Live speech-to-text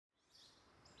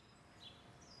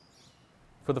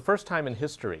For the first time in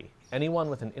history, anyone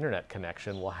with an internet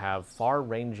connection will have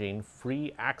far-ranging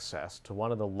free access to one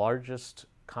of the largest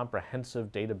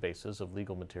comprehensive databases of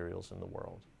legal materials in the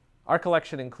world. Our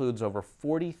collection includes over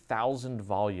 40,000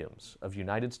 volumes of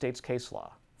United States case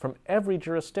law from every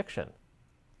jurisdiction.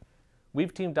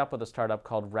 We've teamed up with a startup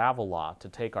called Ravel Law to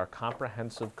take our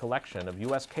comprehensive collection of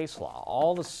U.S. case law,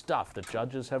 all the stuff that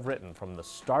judges have written from the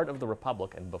start of the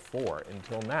Republic and before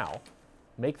until now,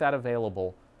 make that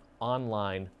available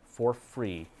online for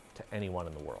free to anyone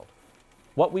in the world.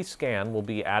 What we scan will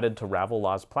be added to Ravel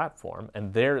Law's platform,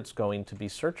 and there it's going to be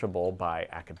searchable by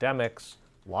academics,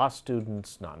 law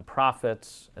students,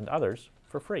 nonprofits, and others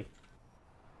for free.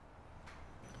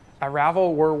 At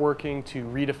Ravel, we're working to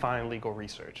redefine legal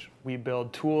research. We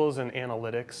build tools and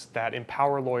analytics that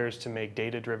empower lawyers to make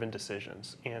data-driven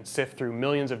decisions and sift through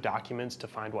millions of documents to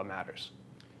find what matters.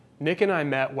 Nick and I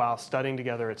met while studying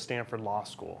together at Stanford Law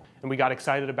School, and we got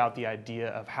excited about the idea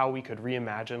of how we could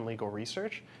reimagine legal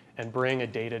research and bring a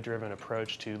data-driven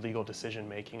approach to legal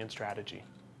decision-making and strategy.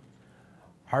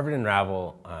 Harvard and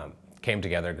Ravel came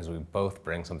together because we both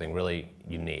bring something really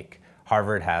unique.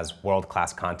 Harvard has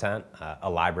world-class content, a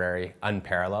library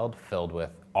unparalleled, filled with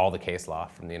all the case law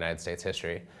from the United States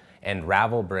history. And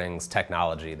Ravel brings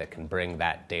technology that can bring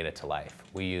that data to life.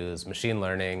 We use machine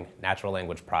learning, natural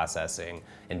language processing,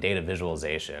 and data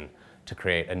visualization to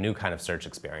create a new kind of search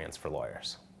experience for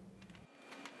lawyers.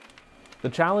 The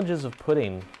challenges of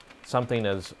putting something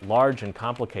as large and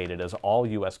complicated as all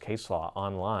U.S. case law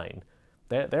online,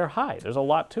 they're high. There's a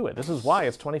lot to it. This is why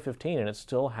it's 2015 and it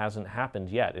still hasn't happened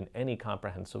yet in any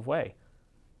comprehensive way.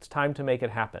 It's time to make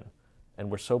it happen, and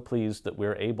we're so pleased that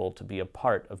we're able to be a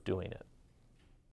part of doing it.